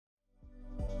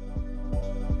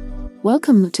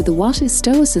Welcome to the What is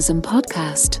Stoicism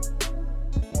podcast.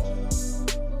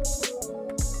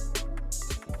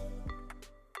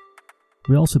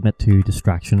 We all submit to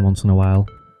distraction once in a while,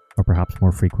 or perhaps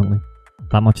more frequently.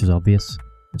 That much is obvious.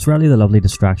 It's rarely the lovely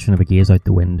distraction of a gaze out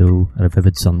the window at a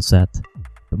vivid sunset,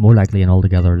 but more likely an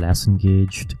altogether less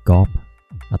engaged gawp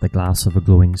at the glass of a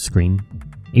glowing screen.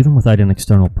 Even without an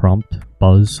external prompt,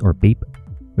 buzz, or beep,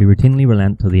 we routinely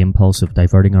relent to the impulse of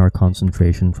diverting our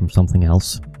concentration from something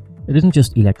else. It isn't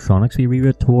just electronics we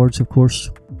reroute towards, of course.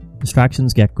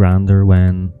 Distractions get grander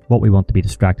when what we want to be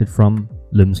distracted from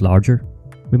looms larger.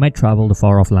 We might travel to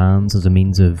far-off lands as a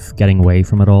means of getting away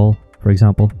from it all, for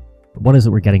example. But what is it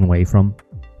we're getting away from?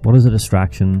 What is a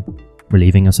distraction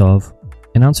relieving us of?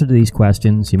 In answer to these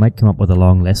questions, you might come up with a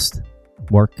long list.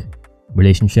 Work,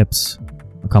 relationships,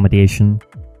 accommodation,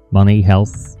 money,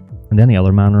 health, and any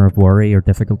other manner of worry or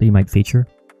difficulty might feature.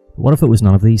 But what if it was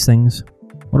none of these things?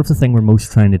 What if the thing we're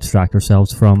most trying to distract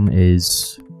ourselves from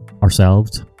is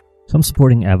ourselves? Some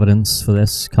supporting evidence for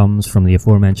this comes from the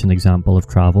aforementioned example of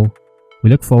travel. We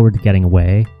look forward to getting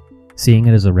away, seeing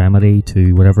it as a remedy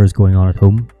to whatever is going on at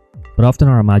home, but often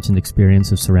our imagined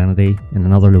experience of serenity in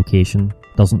another location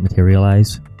doesn't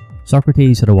materialise.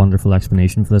 Socrates had a wonderful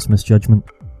explanation for this misjudgment,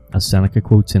 as Seneca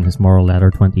quotes in his Moral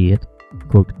Letter 28,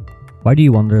 quote, "Why do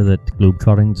you wonder that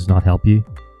globetrotting does not help you,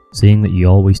 seeing that you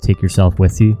always take yourself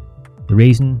with you? The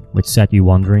reason which set you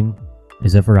wandering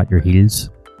is ever at your heels."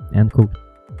 End quote.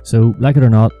 So, like it or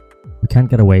not, we can't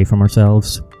get away from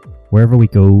ourselves. Wherever we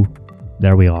go,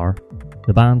 there we are.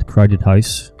 The band Crowded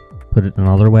House put it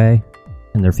another way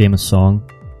in their famous song,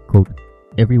 quote,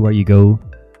 "Everywhere you go,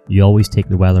 you always take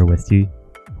the weather with you,"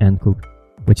 end quote.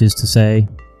 Which is to say,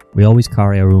 we always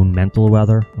carry our own mental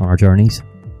weather on our journeys.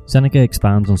 Seneca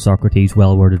expands on Socrates'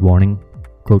 well-worded warning,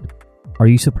 quote, "Are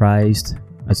you surprised,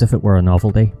 as if it were a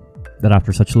novelty, that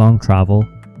after such long travel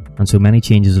and so many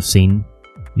changes of scene,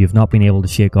 you have not been able to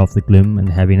shake off the gloom and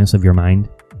heaviness of your mind?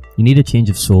 You need a change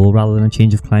of soul rather than a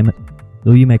change of climate.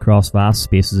 Though you may cross vast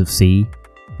spaces of sea,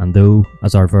 and though,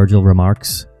 as our Virgil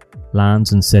remarks,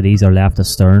 lands and cities are left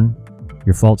astern,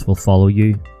 your faults will follow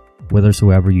you,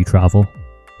 whithersoever you travel."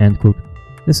 End quote.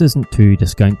 This isn't to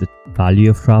discount the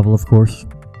value of travel, of course.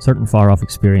 Certain far-off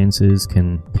experiences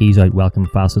can tease out welcome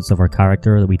facets of our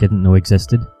character that we didn't know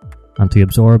existed, and to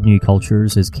absorb new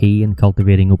cultures is key in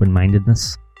cultivating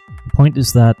open-mindedness. The point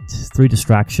is that, through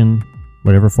distraction,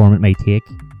 whatever form it may take,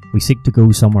 we seek to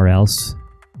go somewhere else,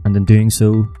 and in doing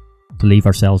so, to leave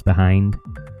ourselves behind,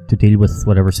 to deal with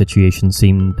whatever situation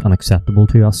seemed unacceptable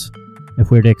to us.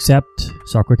 If we're to accept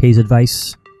Socrates'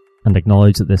 advice, and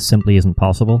acknowledge that this simply isn't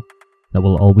possible, that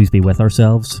we'll always be with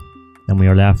ourselves, then we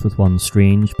are left with one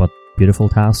strange but beautiful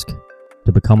task,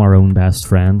 to become our own best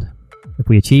friend. If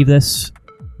we achieve this,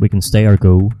 we can stay our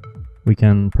go, we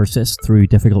can persist through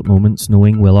difficult moments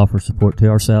knowing we'll offer support to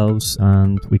ourselves,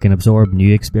 and we can absorb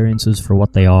new experiences for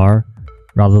what they are,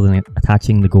 rather than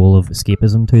attaching the goal of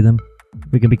escapism to them.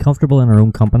 We can be comfortable in our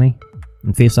own company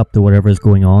and face up to whatever is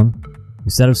going on.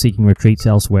 Instead of seeking retreats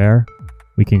elsewhere,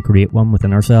 we can create one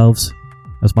within ourselves.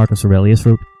 As Marcus Aurelius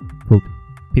wrote, quote,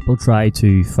 "People try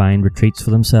to find retreats for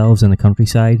themselves in the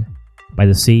countryside, by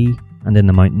the sea, and in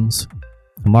the mountains.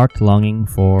 A marked longing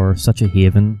for such a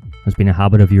haven has been a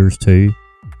habit of yours too,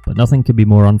 but nothing could be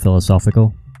more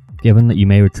unphilosophical, given that you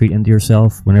may retreat into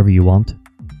yourself whenever you want.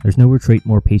 There's no retreat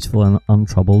more peaceful and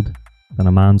untroubled than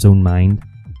a man's own mind,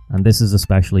 and this is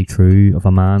especially true of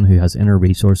a man who has inner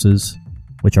resources,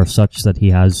 which are such that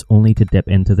he has only to dip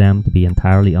into them to be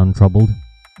entirely untroubled.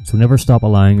 So never stop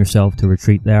allowing yourself to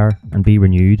retreat there and be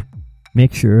renewed.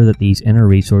 Make sure that these inner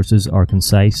resources are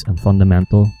concise and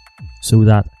fundamental, so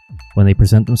that, when they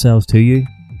present themselves to you,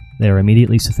 they are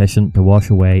immediately sufficient to wash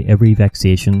away every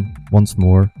vexation once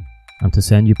more, and to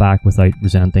send you back without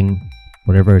resenting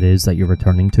whatever it is that you're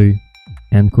returning to."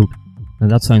 End quote. Now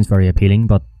that sounds very appealing,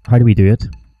 but how do we do it?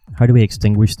 How do we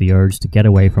extinguish the urge to get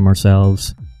away from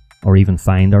ourselves, or even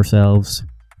find ourselves,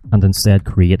 and instead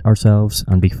create ourselves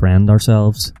and befriend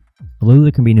ourselves? Although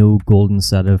there can be no golden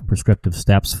set of prescriptive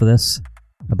steps for this,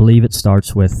 I believe it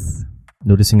starts with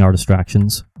noticing our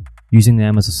distractions, using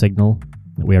them as a signal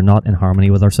that we are not in harmony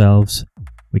with ourselves.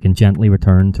 We can gently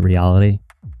return to reality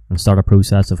and start a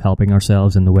process of helping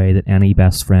ourselves in the way that any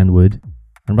best friend would.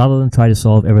 And rather than try to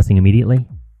solve everything immediately,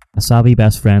 a savvy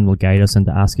best friend will guide us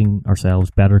into asking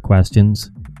ourselves better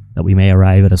questions that we may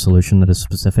arrive at a solution that is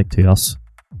specific to us.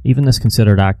 Even this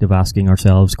considered act of asking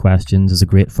ourselves questions is a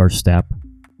great first step,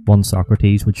 one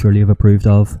Socrates would surely have approved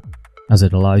of, as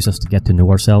it allows us to get to know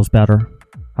ourselves better.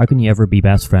 How can you ever be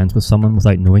best friends with someone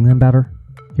without knowing them better?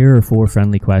 Here are 4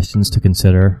 friendly questions to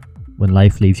consider when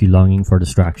life leaves you longing for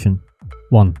distraction.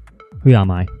 1. Who am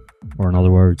I? Or in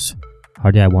other words,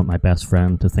 how do I want my best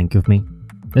friend to think of me?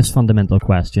 This fundamental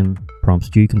question prompts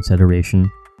due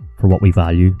consideration for what we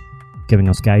value, giving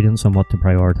us guidance on what to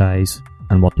prioritise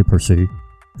and what to pursue.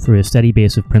 Through a steady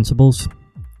base of principles,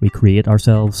 we create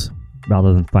ourselves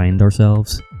rather than find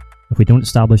ourselves. If we don't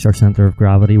establish our centre of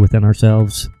gravity within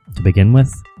ourselves to begin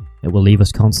with, it will leave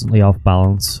us constantly off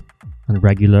balance and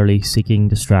regularly seeking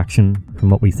distraction from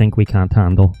what we think we can't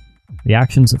handle. The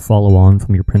actions that follow on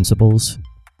from your principles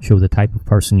show the type of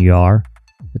person you are,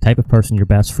 the type of person your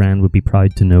best friend would be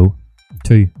proud to know.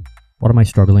 2. What am I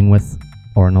struggling with?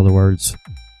 Or in other words,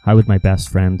 how would my best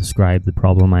friend describe the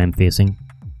problem I am facing?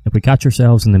 If we catch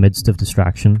ourselves in the midst of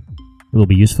distraction, it will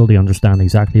be useful to understand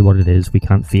exactly what it is we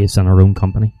can't face in our own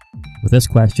company. With this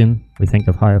question, we think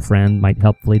of how a friend might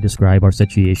helpfully describe our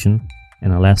situation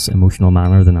in a less emotional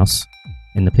manner than us.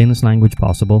 In the plainest language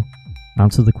possible,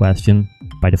 answer the question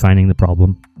by defining the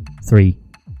problem. 3.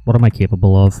 What am I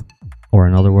capable of? Or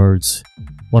in other words,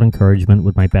 what encouragement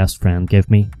would my best friend give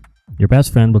me? Your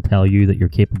best friend will tell you that you're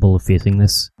capable of facing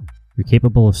this. You're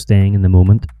capable of staying in the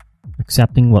moment,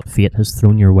 accepting what fate has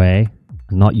thrown your way,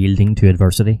 and not yielding to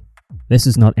adversity. This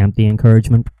is not empty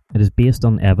encouragement. It is based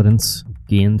on evidence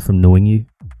gained from knowing you.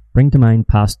 Bring to mind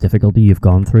past difficulty you've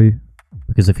gone through,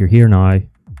 because if you're here now,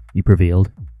 you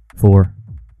prevailed. 4.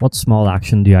 What small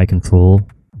action do I control?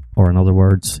 Or in other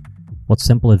words, what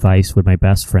simple advice would my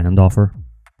best friend offer?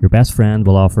 Your best friend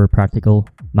will offer practical,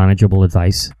 manageable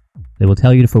advice. They will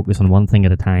tell you to focus on one thing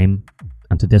at a time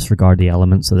and to disregard the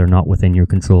elements that are not within your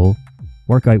control.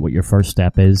 Work out what your first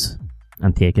step is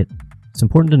and take it. It's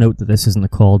important to note that this isn't a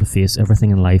call to face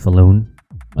everything in life alone.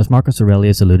 As Marcus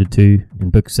Aurelius alluded to in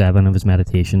Book 7 of his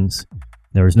Meditations,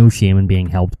 there is no shame in being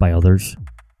helped by others,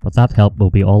 but that help will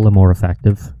be all the more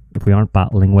effective if we aren't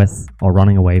battling with or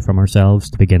running away from ourselves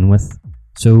to begin with.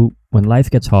 So, when life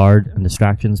gets hard and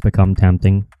distractions become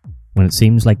tempting, when it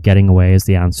seems like getting away is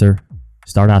the answer,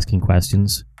 start asking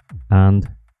questions, and,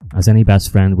 as any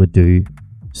best friend would do,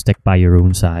 stick by your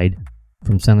own side.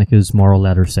 From Seneca's Moral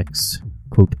Letter 6,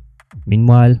 quote,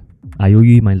 "Meanwhile, I owe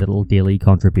you my little daily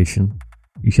contribution.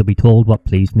 You shall be told what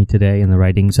pleased me today in the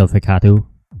writings of Hecato.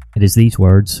 It is these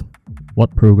words,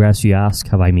 'What progress, you ask,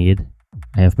 have I made?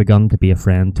 I have begun to be a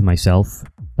friend to myself.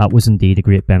 That was indeed a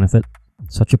great benefit.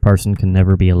 Such a person can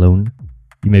never be alone.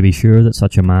 You may be sure that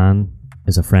such a man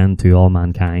is a friend to all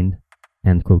mankind.'"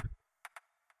 End quote.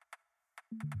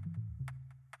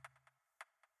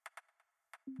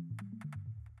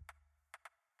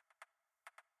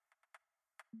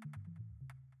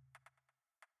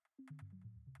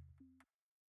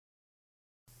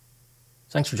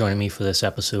 Thanks for joining me for this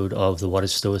episode of the What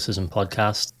is Stoicism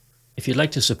podcast. If you'd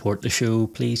like to support the show,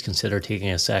 please consider taking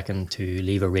a second to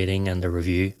leave a rating and a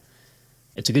review.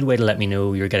 It's a good way to let me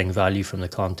know you're getting value from the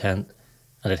content,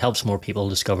 and it helps more people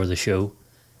discover the show.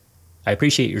 I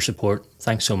appreciate your support.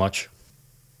 Thanks so much.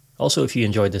 Also, if you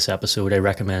enjoyed this episode, I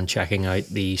recommend checking out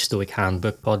the Stoic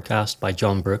Handbook podcast by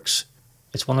John Brooks.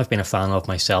 It's one I've been a fan of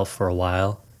myself for a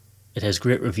while. It has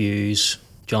great reviews.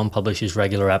 John publishes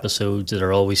regular episodes that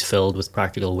are always filled with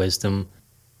practical wisdom,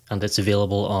 and it's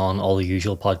available on all the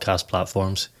usual podcast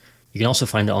platforms. You can also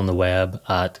find it on the web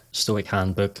at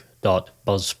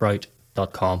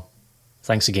stoichandbook.buzzsprout.com.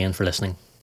 Thanks again for listening.